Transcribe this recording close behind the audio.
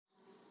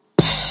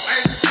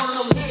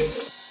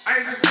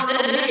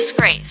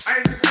Disgrace.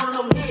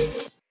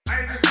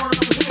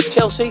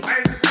 Chelsea.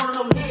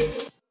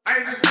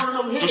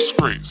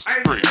 Disgrace.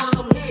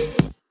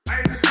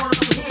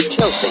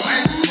 Chelsea.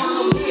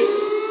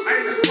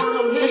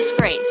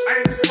 Disgrace.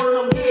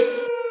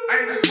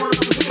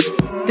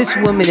 This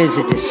woman is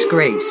a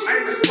disgrace.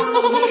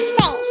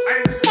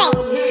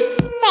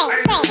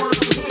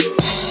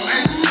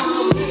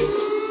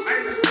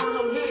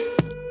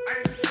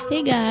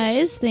 Hey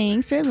guys,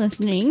 thanks for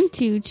listening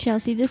to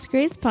Chelsea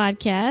Disgrace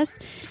Podcast.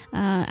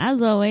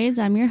 As always,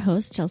 I'm your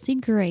host, Chelsea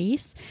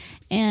Grace.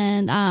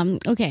 And,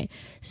 okay,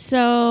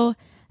 so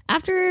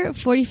after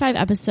 45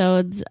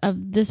 episodes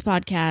of this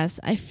podcast,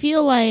 I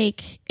feel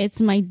like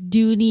it's my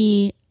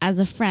duty as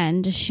a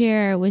friend to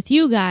share with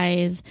you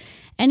guys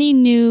any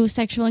new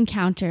sexual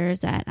encounters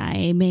that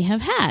I may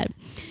have had.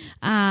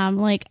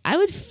 I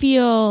would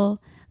feel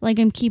like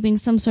I'm keeping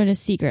some sort of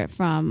secret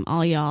from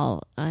all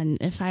y'all. And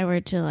if I were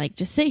to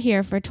just sit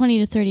here for 20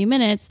 to 30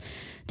 minutes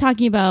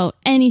talking about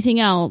anything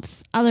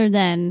else other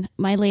than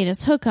my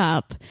latest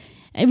hookup,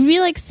 it'd be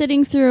like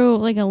sitting through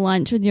a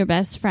lunch with your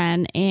best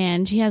friend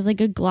and she has a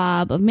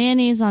glob of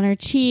mayonnaise on her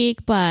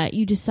cheek, but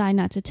you decide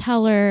not to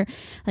tell her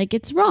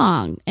it's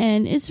wrong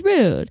and it's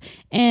rude.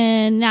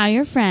 And now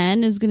your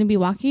friend is going to be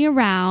walking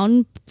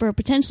around for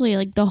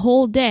potentially the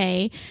whole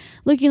day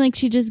looking like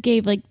she just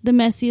gave the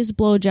messiest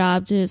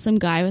blowjob to some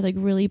guy with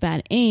really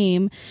bad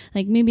aim,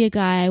 maybe a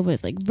guy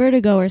with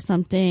vertigo or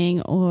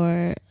something,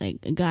 or a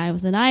guy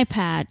with an eye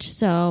patch.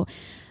 So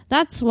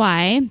that's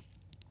why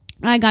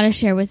I gotta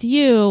share with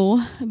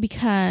you,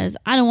 because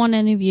I don't want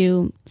any of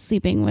you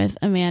sleeping with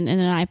a man in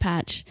an eye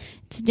patch.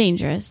 It's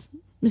dangerous,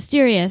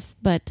 mysterious,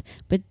 but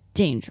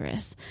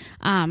dangerous.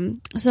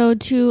 So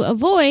to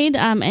avoid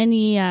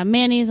any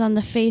mayonnaise on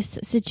the face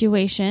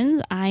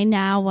situations, I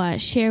now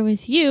share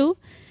with you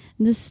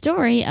the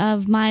story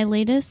of my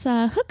latest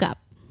hookup.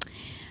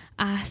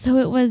 So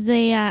it was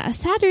a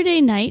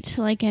Saturday night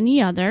like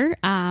any other.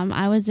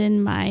 I was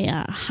in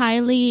my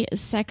highly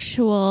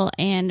sexual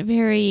and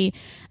very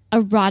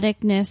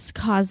eroticness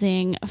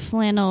causing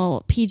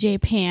flannel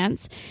PJ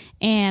pants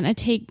and a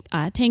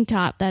tank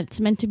top that's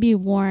meant to be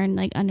worn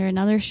under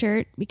another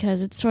shirt,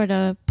 because it sort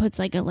of puts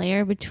a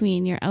layer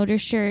between your outer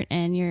shirt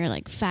and your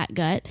fat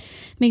gut,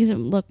 makes it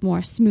look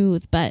more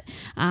smooth. But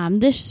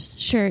this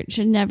shirt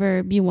should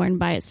never be worn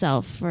by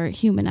itself for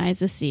human eyes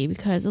to see,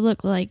 because it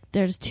looks like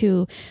there's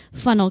two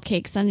funnel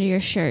cakes under your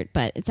shirt,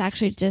 but it's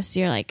actually just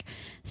your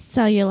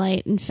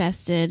cellulite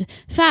infested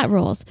fat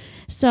rolls.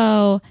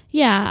 So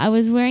yeah, I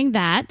was wearing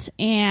that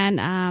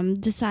and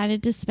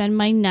decided to spend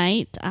my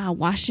night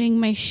washing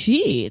my sheets.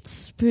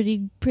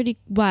 Pretty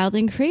wild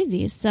and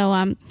crazy. So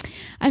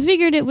I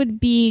figured it would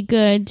be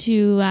good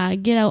to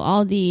get out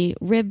all the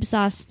rib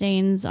sauce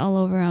stains all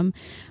over them,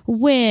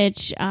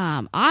 which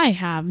I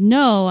have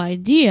no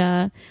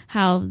idea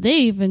how they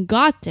even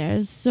got there.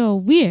 It's so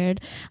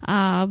weird.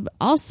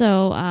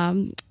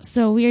 Also,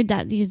 so weird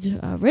that these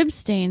rib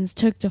stains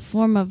took the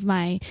form of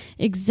my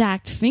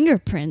exact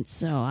fingerprints.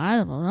 So I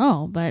don't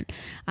know, but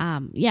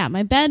yeah,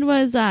 my bed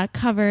was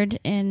covered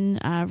in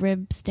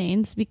rib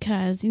stains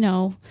because,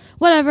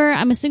 whatever.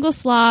 I'm a single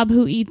slob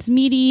who eats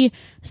meaty,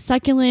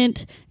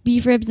 succulent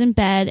beef ribs in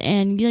bed,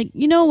 and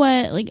you know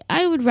what?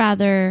 I would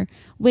rather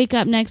wake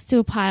up next to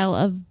a pile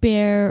of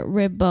bare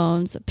rib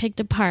bones picked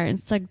apart and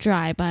sucked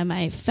dry by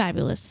my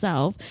fabulous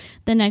self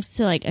than next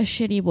to a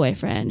shitty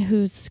boyfriend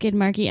whose skid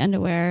marky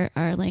underwear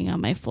are laying on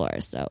my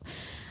floor. So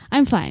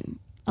I'm fine.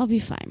 I'll be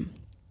fine.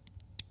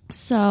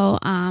 So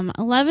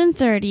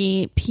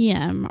 11:30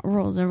 p.m.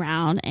 rolls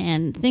around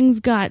and things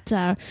got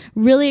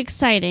really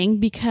exciting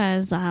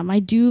because my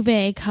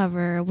duvet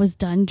cover was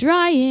done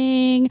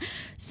drying.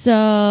 So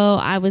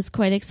I was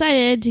quite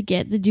excited to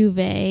get the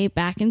duvet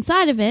back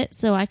inside of it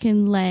so I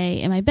can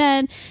lay in my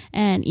bed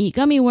and eat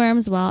gummy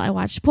worms while I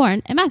watch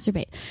porn and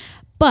masturbate.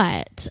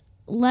 But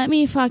let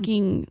me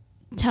fucking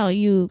tell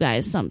you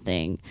guys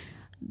something.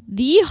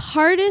 The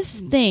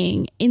hardest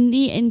thing in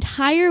the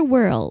entire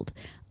world,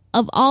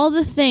 of all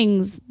the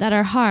things that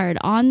are hard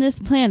on this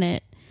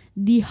planet,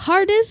 the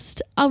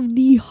hardest of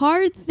the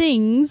hard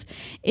things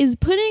is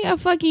putting a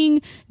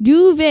fucking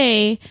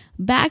duvet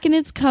back in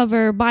its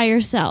cover by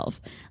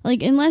yourself.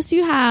 Unless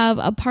you have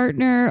a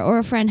partner or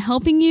a friend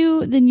helping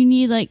you, then you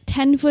need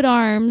 10-foot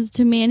arms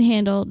to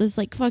manhandle this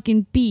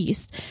fucking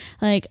beast.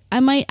 I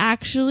might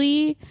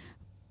actually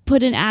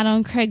put an ad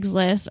on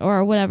Craigslist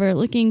or whatever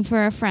looking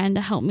for a friend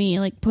to help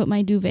me put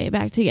my duvet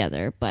back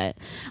together, but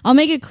I'll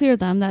make it clear to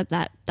them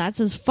that's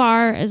as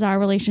far as our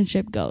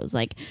relationship goes.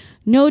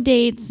 No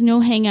dates,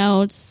 no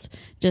hangouts,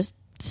 just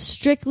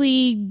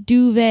strictly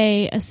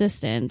duvet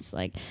assistance.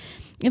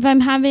 If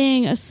I'm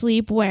having a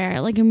sleep where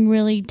I'm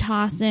really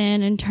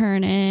tossing and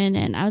turning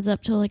and I was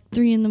up till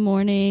 3 a.m.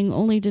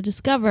 only to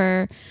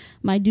discover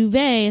my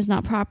duvet is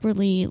not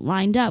properly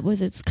lined up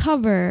with its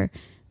cover,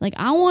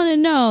 I want to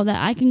know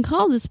that I can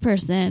call this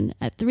person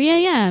at 3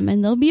 a.m.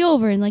 and they'll be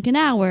over in an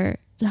hour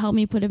to help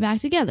me put it back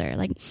together.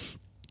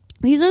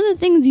 These are the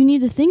things you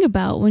need to think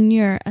about when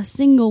you're a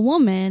single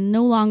woman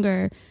no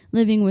longer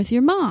living with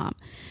your mom.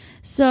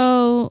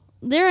 So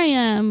there I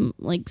am,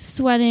 like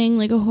sweating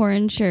like a whore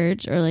in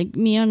church, or like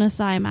me on a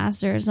Thigh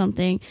Master or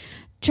something,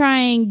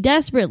 trying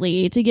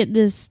desperately to get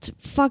this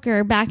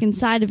fucker back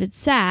inside of its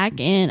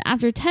sack. And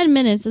after 10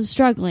 minutes of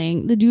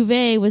struggling, the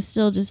duvet was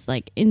still just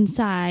like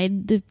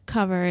inside the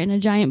cover in a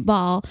giant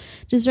ball,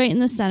 just right in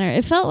the center.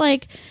 It felt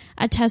like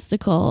a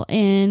testicle.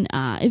 And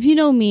if you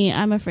know me,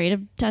 I'm afraid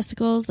of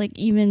testicles. Like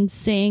even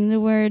saying the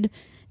word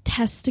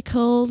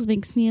testicles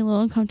makes me a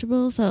little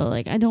uncomfortable. So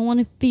like I don't want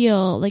to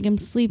feel like I'm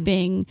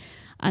sleeping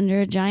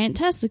under a giant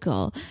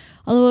testicle.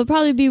 Although it would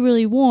probably be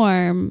really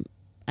warm,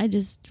 I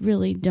just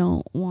really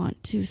don't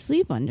want to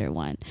sleep under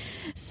one.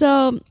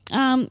 So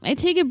I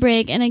take a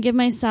break and I give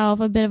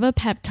myself a bit of a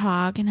pep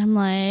talk, and I'm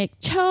like,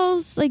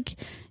 Charles, like,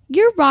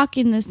 you're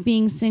rocking this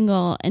being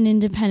single and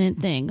independent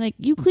thing. Like,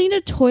 you cleaned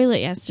a toilet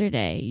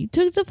yesterday. You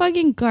took the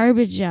fucking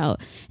garbage out.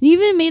 And you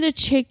even made a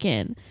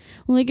chicken.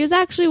 Like, it's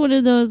actually one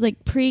of those,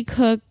 like,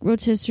 pre-cooked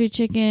rotisserie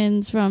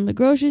chickens from the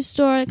grocery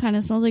store. It kind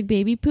of smells like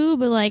baby poo,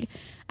 but, like,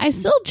 I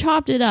still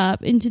chopped it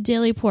up into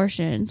daily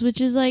portions, which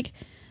is, like,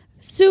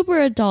 super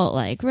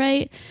adult-like,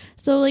 right?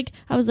 So, like,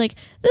 I was like,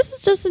 this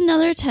is just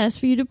another test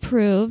for you to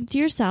prove to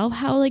yourself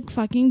how, like,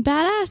 fucking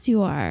badass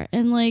you are.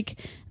 And, like,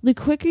 the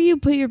quicker you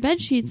put your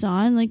bed sheets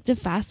on, like, the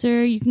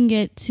faster you can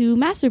get to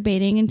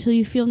masturbating until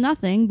you feel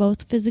nothing,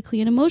 both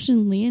physically and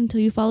emotionally, until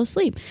you fall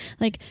asleep.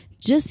 Like,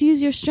 just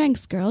use your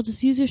strengths, girl.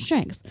 Just use your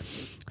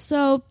strengths.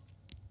 So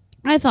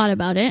I thought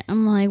about it.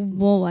 I'm like,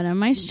 well, what are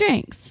my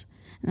strengths?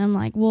 And I'm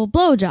like, well,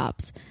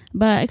 blowjobs.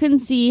 But I couldn't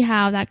see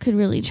how that could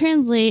really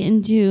translate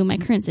into my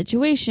current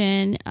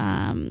situation.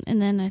 And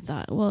then I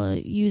thought, well,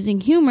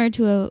 using humor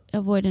to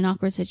avoid an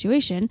awkward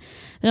situation.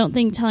 I don't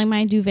think telling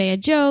my duvet a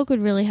joke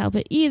would really help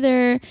it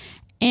either.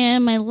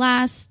 And my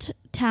last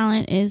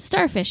talent is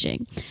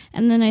starfishing.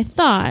 And then I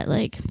thought,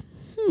 like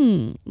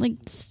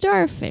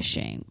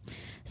starfishing.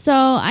 So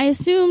I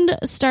assumed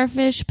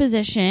starfish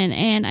position,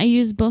 and I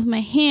used both my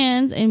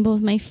hands and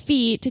both my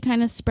feet to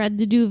kind of spread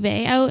the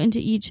duvet out into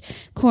each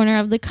corner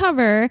of the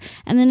cover,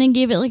 and then I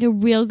gave it like a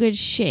real good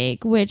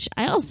shake, which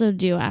I also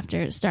do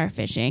after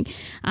starfishing.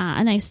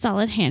 A nice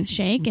solid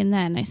handshake, and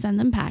then I send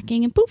them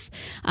packing, and poof,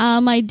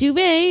 my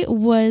duvet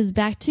was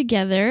back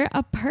together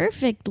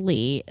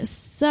perfectly.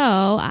 So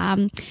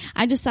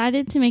I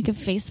decided to make a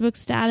Facebook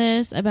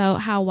status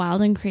about how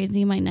wild and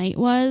crazy my night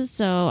was,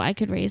 so I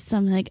could raise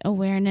some like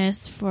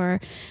awareness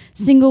for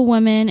single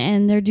women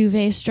and their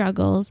duvet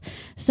struggles.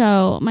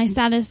 So my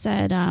status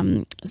said,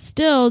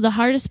 still the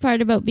hardest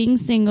part about being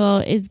single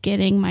is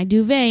getting my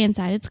duvet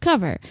inside its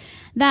cover.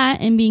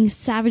 That and being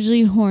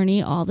savagely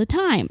horny all the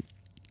time.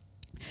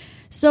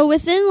 So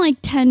within like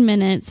 10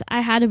 minutes,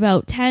 I had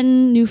about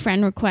 10 new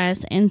friend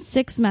requests and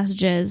 6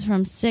 messages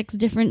from 6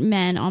 different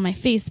men on my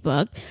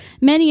Facebook,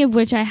 many of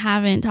which I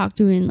haven't talked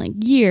to in like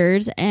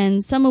years,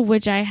 and some of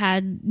which I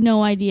had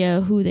no idea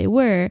who they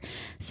were.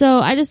 So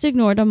I just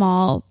ignored them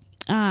all.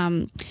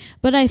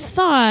 But I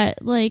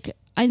thought, like,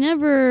 I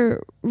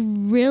never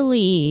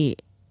really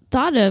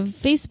thought of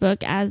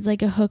Facebook as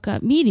like a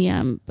hookup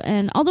medium.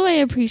 And although I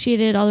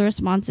appreciated all the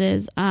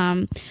responses,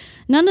 none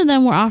of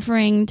them were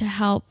offering to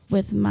help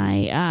with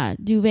my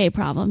duvet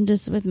problem,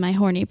 just with my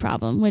horny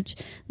problem, which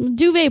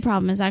duvet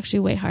problem is actually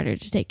way harder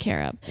to take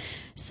care of.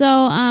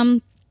 So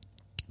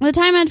the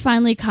time had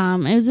finally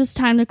come. It was just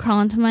time to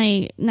crawl into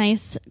my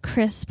nice,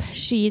 crisp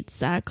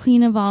sheets,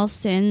 clean of all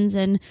sins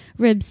and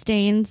rib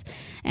stains,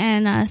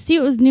 and see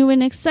what was new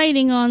and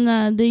exciting on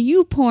the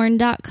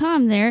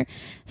youporn.com there.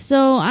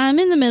 So I'm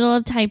in the middle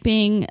of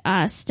typing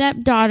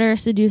stepdaughter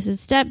seduces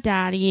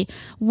stepdaddy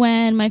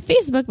when my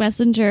Facebook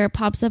Messenger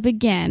pops up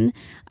again,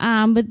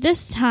 but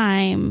this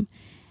time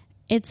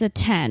it's a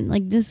 10.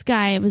 Like, this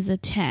guy was a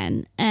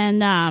 10.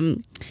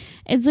 And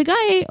it's a guy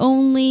I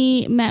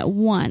only met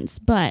once,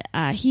 but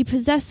he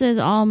possesses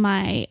all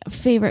my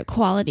favorite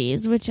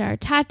qualities, which are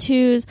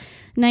tattoos,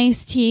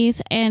 nice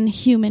teeth, and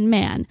human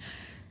man.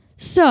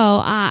 So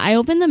I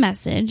opened the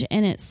message,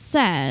 and it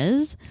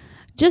says,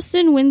 just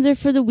in Windsor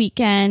for the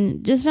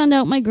weekend, just found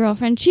out my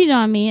girlfriend cheated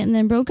on me and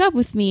then broke up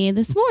with me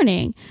this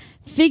morning.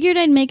 Figured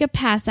I'd make a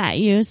pass at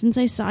you since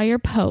I saw your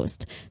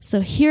post.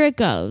 So here it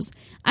goes.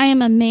 I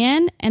am a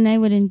man, and I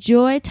would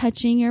enjoy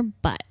touching your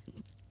butt.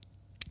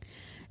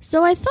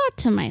 So I thought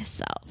to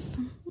myself,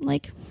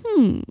 like,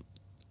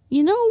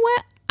 you know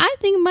what? I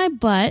think my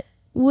butt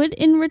would,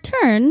 in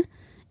return,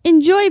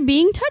 enjoy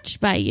being touched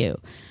by you.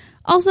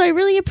 Also, I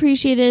really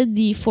appreciated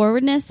the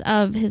forwardness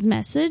of his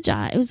message.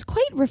 It was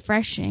quite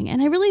refreshing, and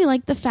I really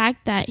liked the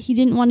fact that he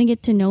didn't want to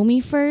get to know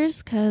me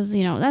first, because,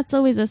 you know, that's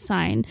always a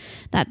sign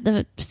that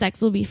the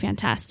sex will be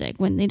fantastic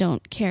when they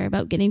don't care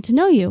about getting to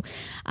know you.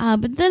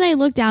 But then I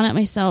looked down at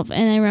myself,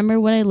 and I remember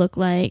what I looked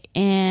like,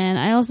 and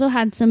I also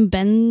had some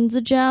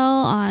Benzogel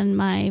on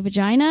my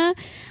vagina.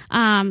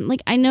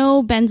 I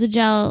know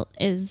Benzogel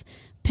is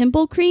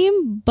pimple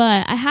cream,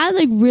 but I had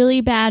like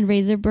really bad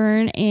razor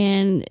burn,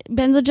 and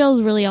Benzogel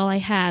is really all I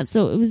had.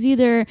 So it was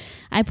either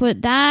I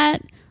put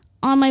that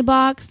on my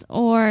box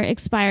or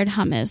expired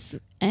hummus.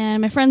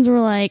 And my friends were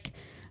like,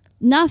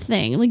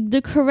 nothing. Like,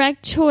 the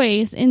correct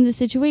choice in the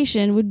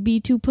situation would be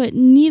to put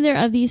neither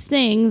of these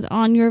things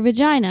on your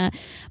vagina.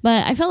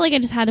 But I felt like I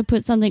just had to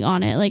put something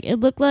on it. Like, it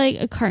looked like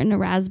a carton of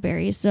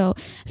raspberries. So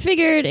I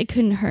figured it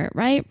couldn't hurt,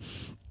 right?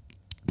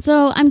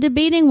 So I'm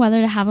debating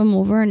whether to have him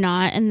over or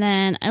not. And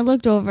then I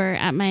looked over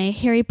at my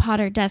Harry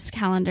Potter desk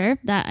calendar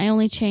that I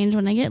only change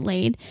when I get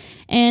laid.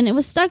 And it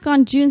was stuck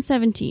on June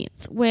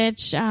 17th,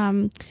 which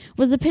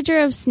was a picture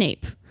of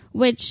Snape,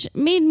 which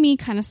made me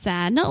kind of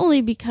sad, not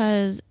only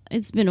because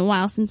it's been a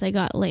while since I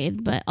got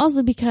laid, but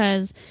also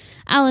because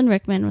Alan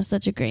Rickman was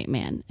such a great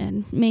man,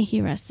 and may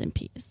he rest in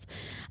peace.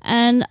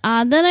 And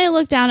then I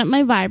looked down at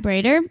my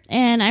vibrator,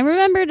 and I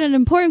remembered an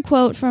important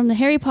quote from the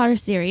Harry Potter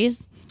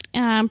series.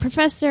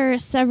 Professor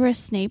Severus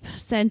Snape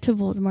said to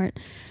Voldemort,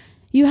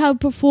 "You have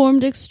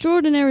performed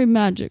extraordinary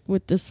magic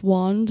with this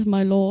wand,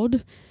 my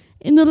lord,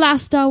 in the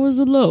last hours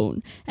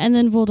alone." And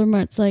then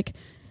Voldemort's like,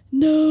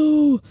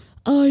 "No,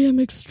 I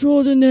am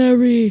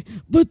extraordinary,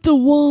 but the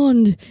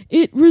wand,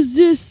 it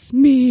resists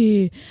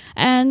me."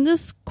 And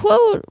this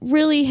quote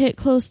really hit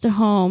close to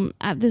home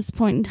at this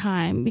point in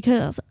time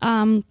because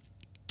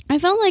I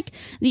felt like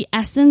the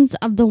essence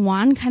of the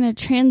wand kind of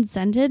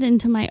transcended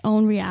into my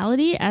own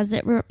reality as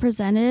it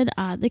represented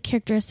the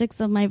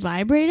characteristics of my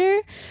vibrator.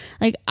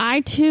 Like,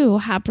 I too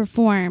have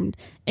performed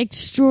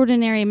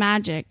extraordinary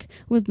magic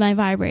with my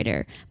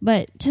vibrator,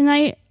 but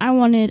tonight I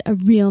wanted a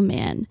real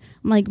man.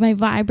 Like, my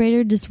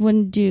vibrator just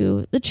wouldn't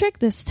do the trick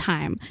this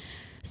time.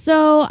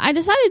 So I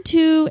decided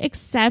to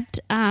accept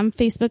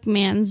Facebook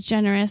Man's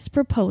generous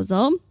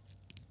proposal.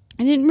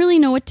 I didn't really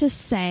know what to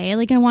say.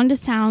 Like, I wanted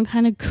to sound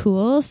kind of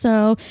cool.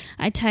 So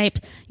I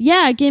typed,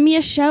 "Yeah, give me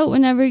a shout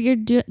whenever you're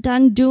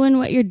done doing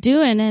what you're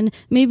doing and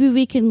maybe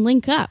we can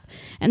link up."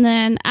 And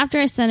then after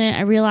I sent it,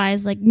 I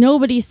realized like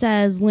nobody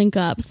says link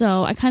up.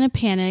 So I kind of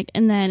panicked.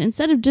 And then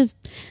instead of just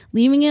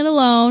leaving it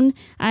alone,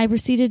 I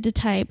proceeded to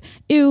type,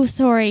 "Ew,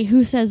 sorry,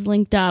 who says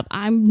linked up?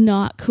 I'm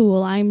not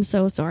cool. I'm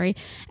so sorry."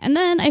 And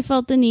then I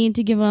felt the need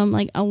to give him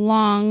like a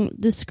long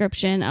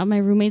description of my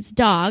roommate's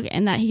dog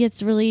and that he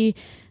gets really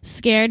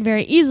scared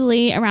very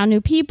easily around new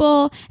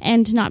people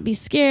and to not be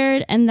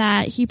scared, and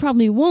that he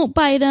probably won't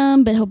bite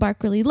him, but he'll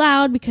bark really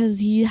loud because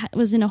he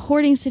was in a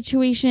hoarding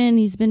situation.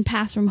 He's been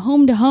passed from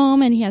home to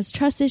home and he has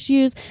trust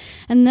issues.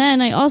 And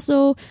then I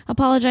also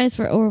apologized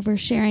for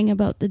oversharing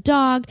about the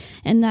dog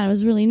and that I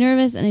was really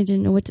nervous and I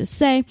didn't know what to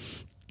say.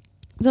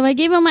 So I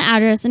gave him my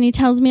address and he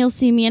tells me he'll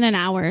see me in an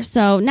hour.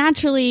 So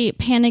naturally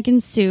panic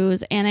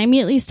ensues and I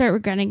immediately start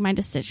regretting my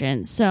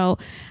decision. So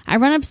I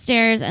run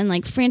upstairs and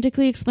like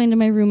frantically explain to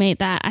my roommate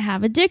that I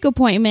have a dick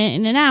appointment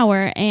in an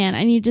hour and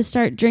I need to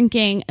start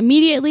drinking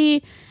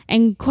immediately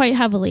and quite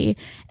heavily.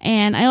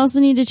 And I also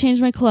need to change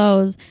my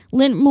clothes,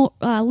 lint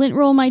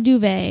roll my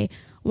duvet,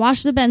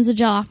 wash the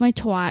Benzogel off my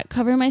twat,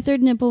 cover my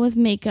third nipple with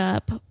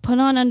makeup, put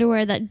on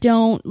underwear that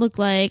don't look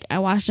like I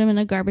washed them in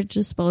a garbage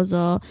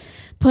disposal,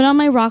 put on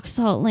my rock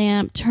salt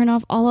lamp, turn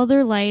off all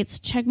other lights,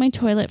 check my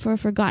toilet for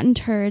forgotten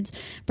turds,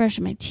 brush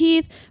my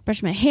teeth,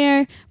 brush my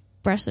hair,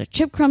 brush the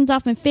chip crumbs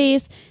off my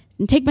face,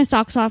 and take my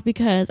socks off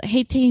because I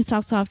hate taking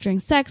socks off during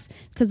sex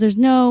because there's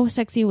no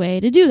sexy way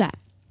to do that.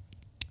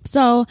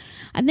 So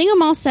I think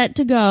I'm all set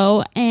to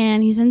go,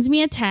 and he sends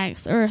me a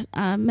text or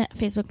a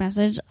Facebook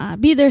message,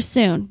 "Be there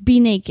soon,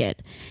 be naked."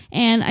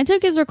 And I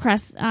took his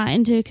request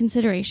into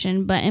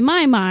consideration, but in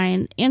my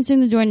mind, answering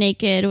the door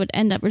naked would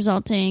end up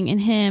resulting in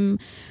him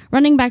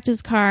running back to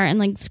his car and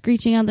like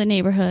screeching out the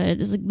neighborhood,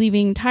 just like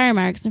leaving tire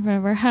marks in front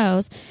of our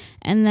house.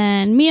 And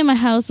then me and my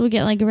house will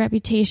get like a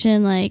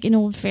reputation like in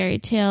old fairy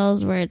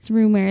tales where it's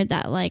rumored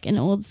that like an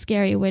old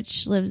scary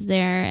witch lives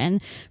there.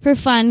 And for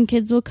fun,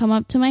 kids will come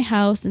up to my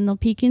house and they'll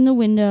peek in the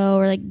window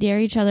or like dare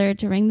each other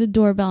to ring the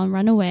doorbell and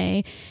run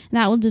away. And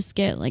that will just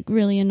get like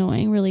really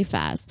annoying really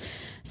fast.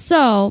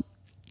 So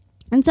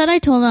instead, I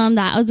told him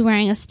that I was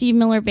wearing a Steve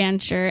Miller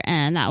Band shirt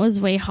and that was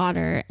way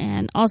hotter.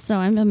 And also,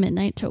 I'm a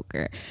midnight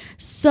toker.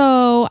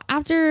 So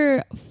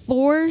after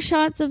 4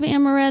 shots of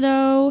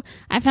amaretto,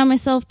 I found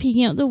myself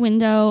peeking out the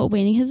window,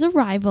 awaiting his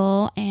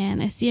arrival.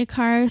 And I see a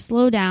car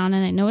slow down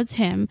and I know it's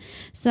him.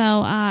 So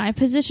I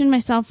positioned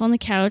myself on the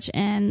couch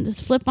and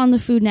just flip on the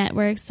Food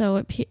Network. So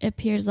it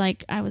appears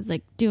like I was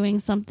like doing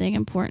something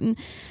important.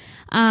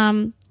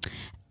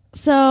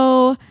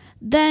 So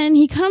then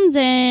he comes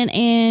in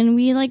and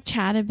we like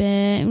chat a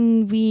bit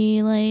and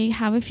we like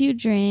have a few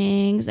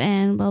drinks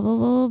and blah, blah,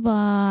 blah, blah,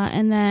 blah.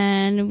 And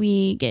then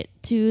we get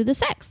to the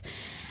sex.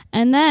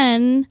 And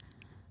then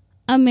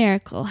a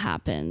miracle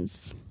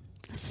happens.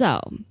 So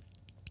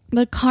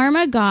the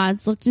karma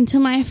gods looked into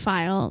my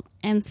file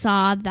and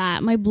saw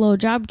that my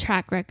blowjob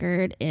track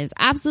record is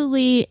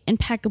absolutely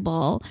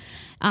impeccable.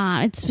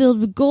 It's filled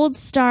with gold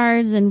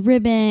stars and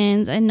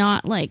ribbons, and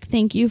not like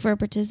thank you for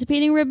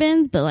participating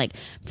ribbons, but like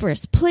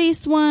first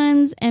place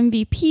ones,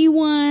 MVP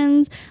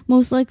ones,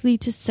 most likely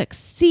to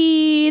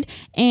succeed.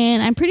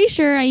 And I'm pretty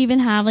sure I even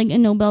have like a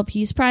Nobel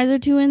Peace Prize or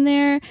 2 in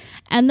there.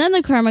 And then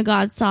the karma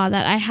gods saw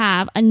that I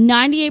have a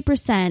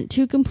 98%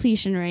 to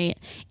completion rate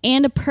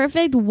and a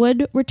perfect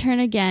would return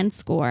again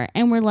score.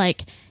 And we're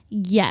like,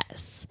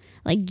 yes.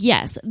 Like,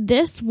 yes,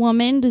 this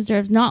woman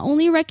deserves not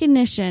only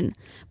recognition,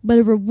 but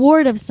a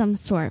reward of some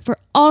sort for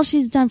all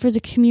she's done for the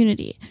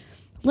community.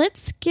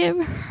 Let's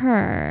give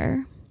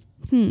her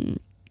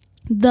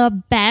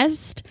the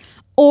best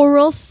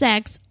oral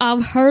sex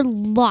of her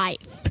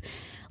life.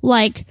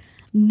 Like,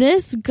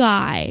 this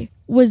guy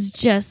was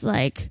just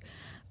like,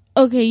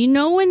 okay, you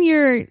know when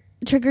you're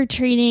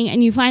trick-or-treating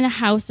and you find a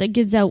house that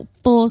gives out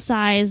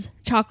full-size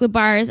chocolate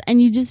bars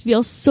and you just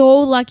feel so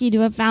lucky to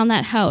have found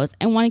that house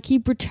and want to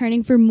keep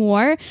returning for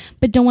more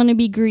but don't want to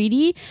be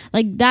greedy?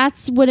 Like,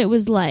 that's what it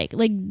was like.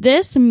 Like,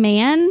 this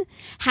man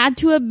had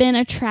to have been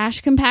a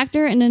trash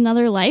compactor in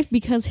another life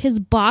because his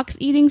box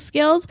eating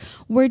skills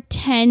were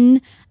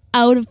 10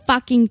 out of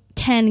fucking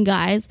 10,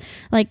 guys.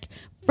 Like,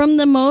 for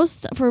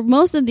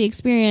most of the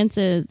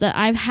experiences that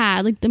I've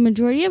had, like, the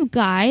majority of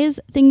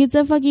guys think it's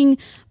a fucking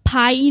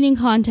pie eating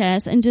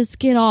contest and just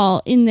get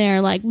all in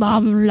there like blah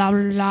blah blah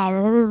blah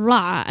blah,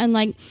 blah, and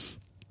like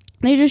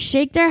they just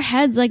shake their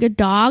heads like a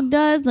dog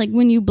does, like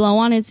when you blow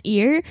on its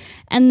ear,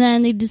 and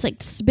then they just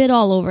like spit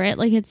all over it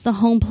like it's the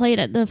home plate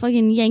at the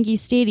fucking Yankee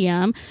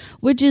Stadium,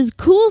 which is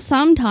cool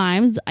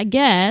sometimes, I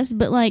guess,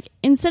 but like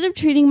instead of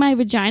treating my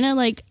vagina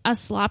like a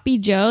sloppy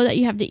Joe that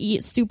you have to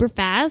eat super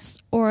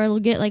fast or it'll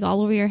get like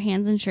all over your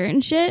hands and shirt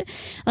and shit,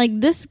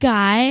 like this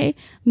guy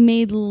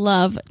made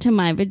love to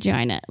my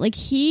vagina. Like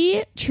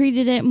he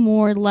treated it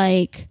more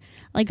like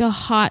a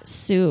hot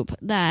soup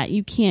that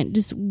you can't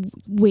just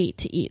wait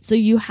to eat. So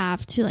you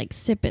have to like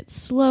sip it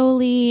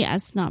slowly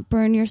as to not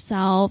burn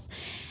yourself.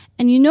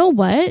 And you know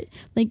what?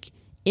 Like,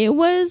 it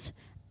was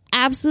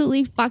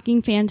absolutely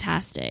fucking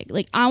fantastic.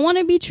 Like, I want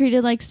to be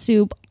treated like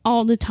soup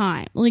all the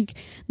time. Like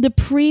the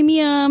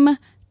premium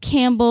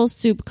Campbell's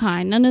soup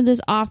kind. None of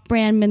this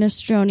off-brand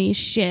minestrone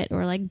shit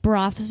or like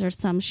broths or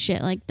some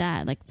shit like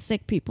that like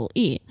sick people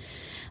eat.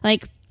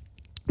 Like,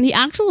 the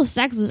actual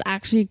sex was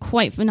actually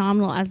quite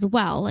phenomenal as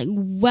well. Like,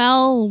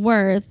 well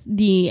worth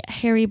the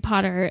Harry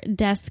Potter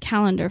desk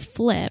calendar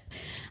flip.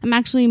 I'm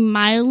actually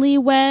mildly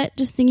wet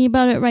just thinking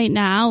about it right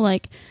now.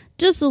 Like,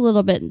 just a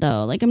little bit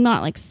though. Like, I'm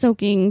not like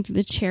soaking through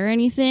the chair or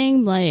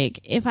anything. Like,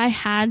 if I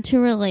had to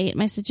relate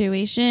my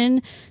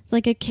situation to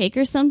like a cake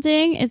or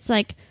something, it's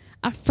like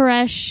a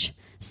fresh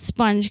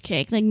sponge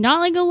cake. Like, not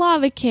like a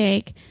lava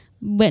cake,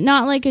 but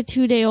not like a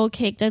 2-day-old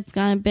cake that's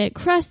gone a bit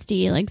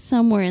crusty, like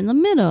somewhere in the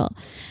middle.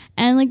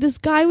 And like this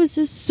guy was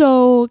just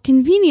so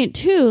convenient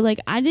too. Like,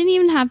 I didn't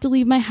even have to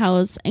leave my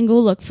house and go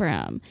look for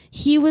him.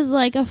 He was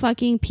like a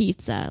fucking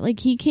pizza. Like,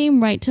 he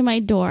came right to my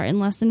door in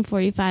less than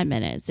 45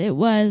 minutes. It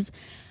was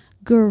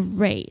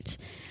great.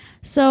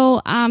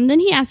 So then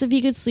he asked if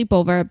he could sleep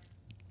over,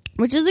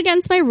 which is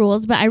against my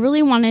rules, but I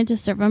really wanted to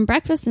serve him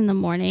breakfast in the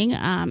morning.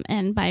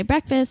 And by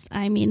breakfast,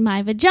 I mean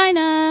my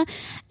vagina.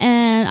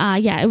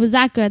 And yeah, it was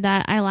that good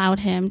that I allowed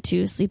him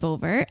to sleep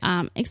over.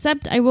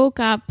 Except I woke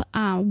up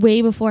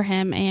way before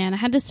him and I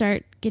had to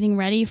start getting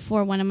ready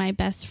for one of my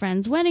best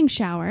friend's wedding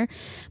shower,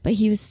 but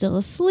he was still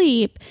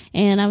asleep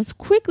and I was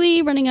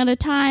quickly running out of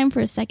time for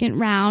a second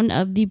round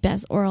of the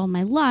best oral in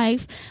my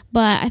life.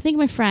 But I think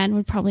my friend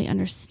would probably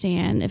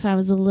understand if I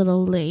was a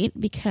little late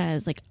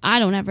because like I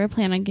don't ever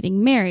plan on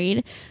getting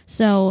married.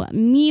 So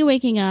me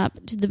waking up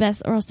to the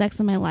best oral sex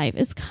of my life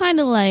is kind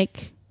of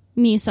like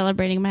me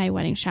celebrating my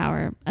wedding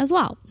shower as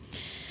well.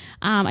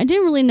 I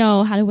didn't really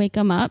know how to wake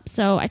him up,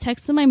 so I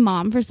texted my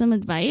mom for some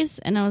advice,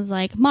 and I was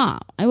like, Mom,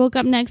 I woke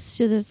up next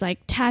to this, like,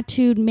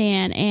 tattooed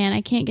man, and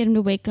I can't get him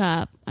to wake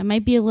up. I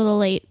might be a little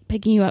late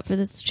picking you up for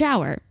this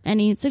shower.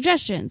 Any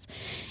suggestions?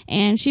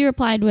 And she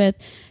replied with,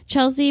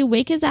 Chelsea,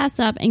 wake his ass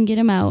up and get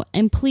him out,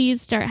 and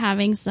please start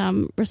having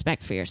some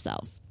respect for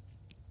yourself.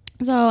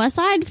 So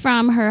aside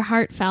from her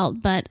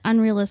heartfelt but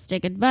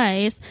unrealistic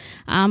advice,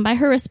 by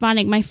her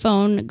responding, my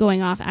phone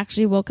going off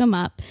actually woke him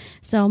up.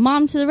 So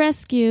mom to the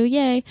rescue,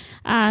 yay.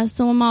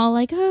 So I'm all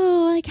like,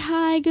 oh, like,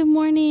 hi, good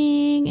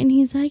morning. And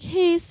he's like,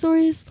 hey,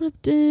 sorry I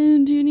slept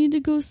in. Do you need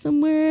to go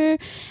somewhere?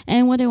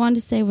 And what I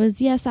wanted to say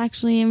was, yes,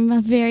 actually, I'm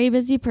a very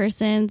busy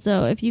person.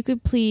 So if you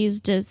could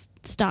please just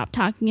stop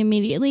talking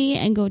immediately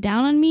and go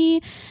down on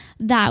me,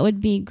 that would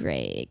be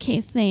great.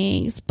 Okay,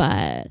 thanks.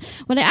 But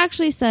what I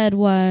actually said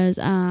was,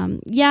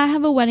 yeah, I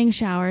have a wedding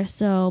shower,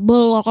 so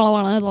blah,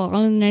 blah, blah,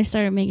 blah, and I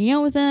started making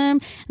out with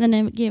him, and then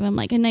I gave him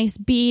like a nice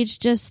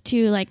beach just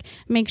to like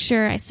make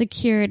sure I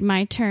secured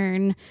my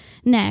turn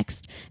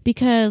next,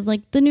 because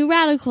like the new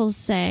radicals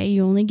say,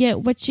 you only get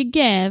what you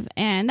give,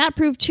 and that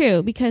proved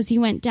true because he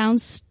went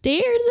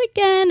downstairs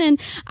again, and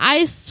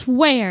I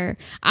swear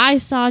I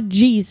saw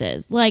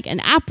Jesus, like an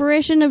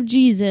apparition of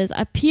Jesus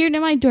appeared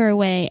in my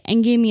doorway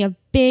and gave me a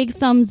big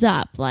thumbs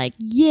up, like,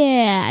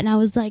 yeah. And I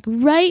was like,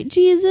 right,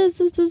 Jesus,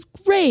 this is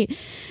great.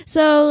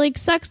 So like,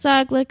 suck,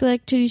 lick,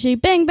 chitty, chitty,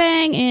 bang,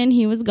 bang, and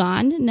he was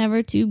gone,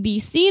 never to be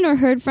seen or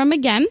heard from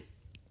again.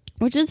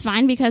 Which is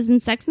fine because in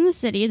Sex and the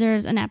City,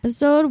 there's an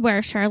episode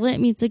where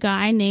Charlotte meets a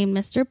guy named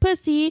Mr.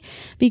 Pussy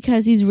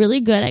because he's really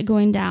good at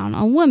going down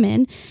on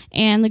women.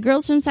 And the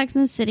girls from Sex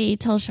and the City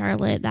tell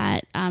Charlotte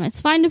that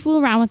it's fine to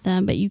fool around with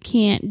him, but you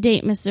can't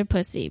date Mr.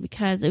 Pussy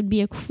because it would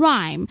be a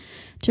crime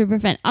to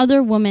prevent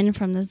other women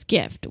from this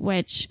gift,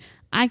 which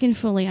I can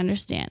fully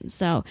understand.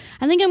 So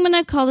I think I'm going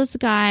to call this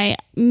guy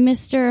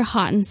Mr.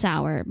 Hot and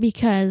Sour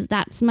because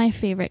that's my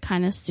favorite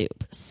kind of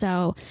soup.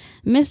 So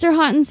Mr.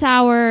 Hot and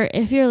Sour,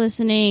 if you're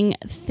listening,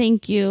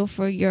 thank you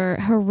for your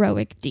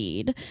heroic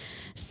deed.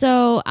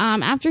 So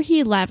after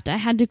he left, I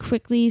had to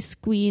quickly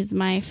squeeze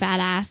my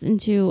fat ass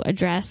into a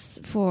dress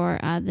for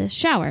the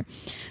shower.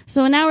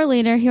 So an hour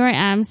later, here I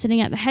am sitting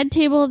at the head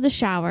table of the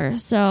shower.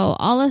 So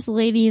all us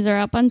ladies are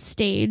up on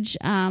stage,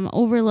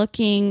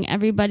 overlooking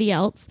everybody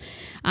else.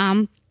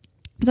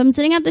 So I'm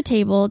sitting at the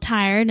table,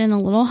 tired and a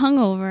little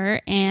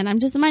hungover, and I'm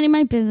just minding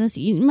my business,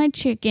 eating my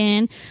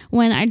chicken,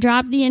 when I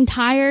drop the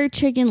entire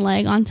chicken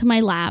leg onto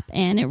my lap,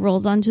 and it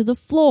rolls onto the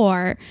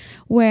floor,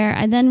 where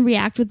I then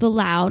react with a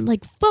loud,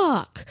 like,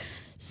 fuck!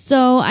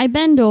 So I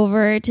bend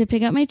over to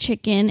pick up my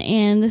chicken,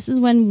 and this is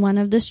when one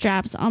of the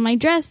straps on my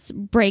dress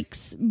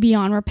breaks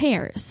beyond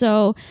repair.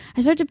 So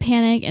I start to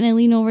panic, and I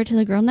lean over to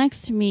the girl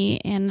next to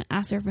me and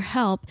ask her for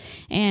help.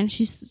 And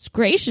she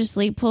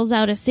graciously pulls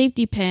out a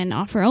safety pin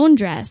off her own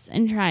dress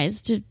and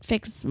tries to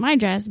fix my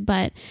dress,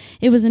 but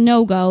it was a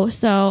no-go.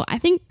 So I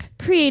think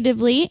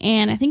creatively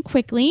and I think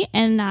quickly,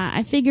 and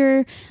I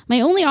figure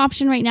my only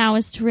option right now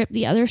is to rip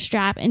the other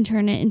strap and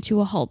turn it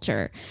into a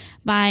halter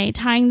by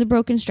tying the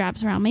broken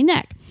straps around my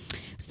neck.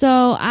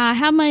 So I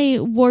have my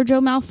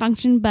wardrobe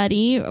malfunction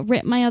buddy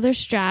rip my other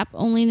strap,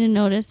 only to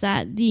notice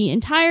that the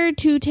entire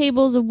 2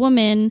 tables of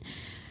women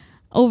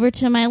over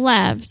to my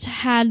left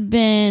had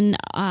been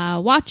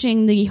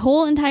watching the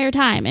whole entire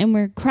time and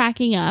were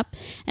cracking up.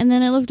 And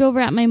then I looked over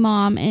at my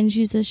mom, and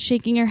she's just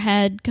shaking her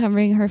head,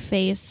 covering her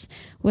face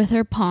with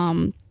her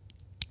palm.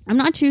 I'm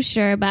not too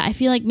sure, but I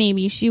feel like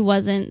maybe she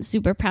wasn't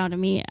super proud of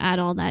me at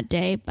all that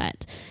day,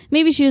 but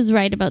maybe she was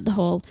right about the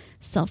whole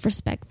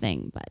self-respect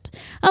thing. But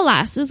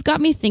alas, this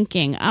got me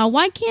thinking,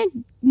 why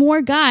can't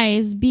more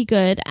guys be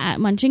good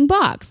at munching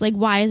box? Like,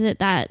 why is it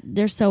that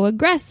they're so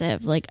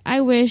aggressive? Like,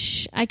 I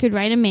wish I could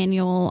write a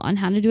manual on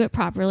how to do it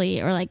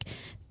properly, or like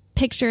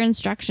picture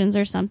instructions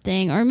or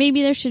something, or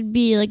maybe there should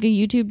be like a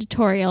YouTube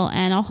tutorial,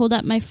 and I'll hold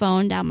up my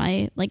phone down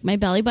my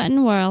belly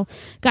button while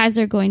guys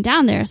are going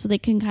down there, so they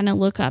can kind of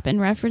look up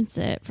and reference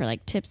it for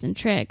like tips and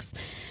tricks.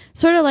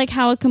 Sort of like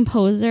how a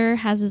composer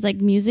has his like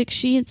music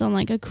sheets on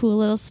like a cool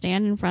little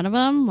stand in front of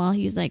him while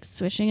he's like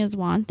swishing his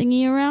wand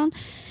thingy around.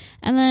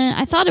 And then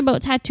I thought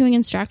about tattooing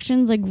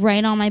instructions like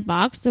right on my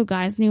box so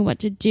guys knew what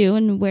to do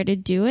and where to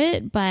do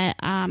it. But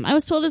I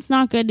was told it's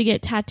not good to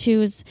get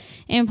tattoos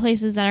in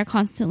places that are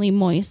constantly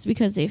moist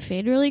because they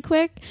fade really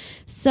quick.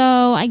 So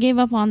I gave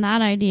up on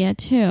that idea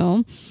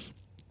too.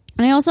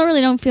 And I also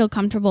really don't feel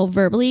comfortable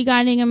verbally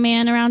guiding a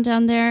man around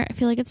down there. I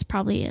feel like it's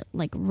probably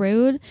like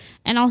rude.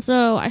 And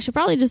also I should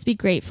probably just be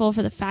grateful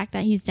for the fact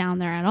that he's down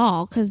there at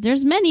all, because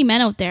there's many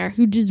men out there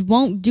who just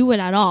won't do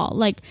it at all.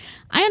 Like,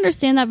 I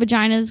understand that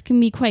vaginas can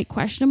be quite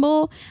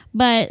questionable,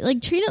 but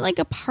like treat it like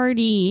a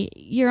party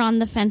you're on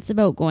the fence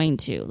about going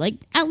to. Like,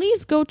 at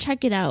least go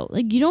check it out.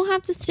 Like, you don't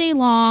have to stay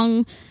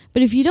long,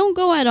 but if you don't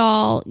go at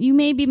all, you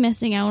may be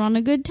missing out on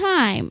a good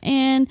time.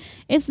 And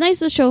it's nice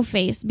to show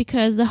face,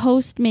 because the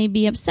host may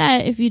be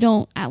upset if you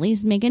don't at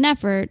least make an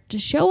effort to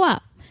show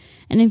up.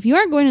 And if you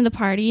aren't going to the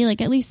party,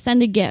 like, at least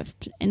send a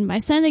gift. And by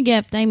send a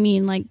gift, I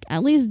mean, like,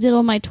 at least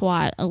diddle my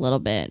twat a little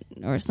bit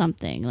or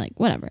something, like,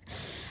 whatever.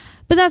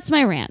 But that's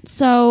my rant.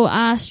 So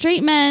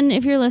straight men,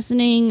 if you're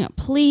listening,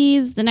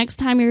 please, the next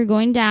time you're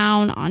going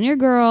down on your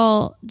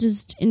girl,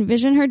 just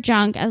envision her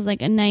junk as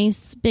like a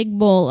nice big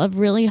bowl of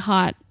really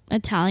hot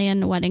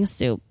Italian wedding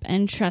soup,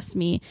 and trust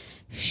me,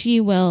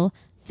 she will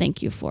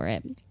thank you for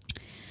it.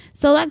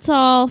 So that's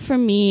all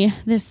from me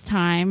this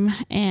time,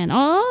 and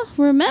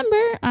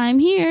remember, I'm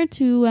here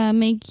to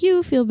make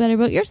you feel better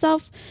about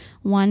yourself,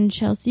 one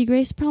Chelsea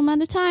Grace problem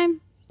at a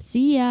time.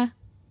 See ya.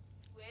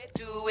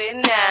 Do it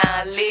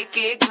now, lick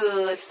it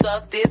good,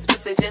 suck this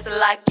pussy just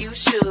like you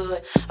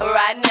should.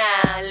 Right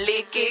now,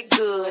 lick it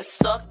good,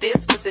 suck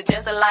this pussy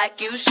just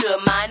like you should.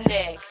 My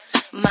neck,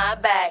 my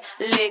back,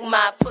 lick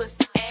my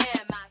pussy.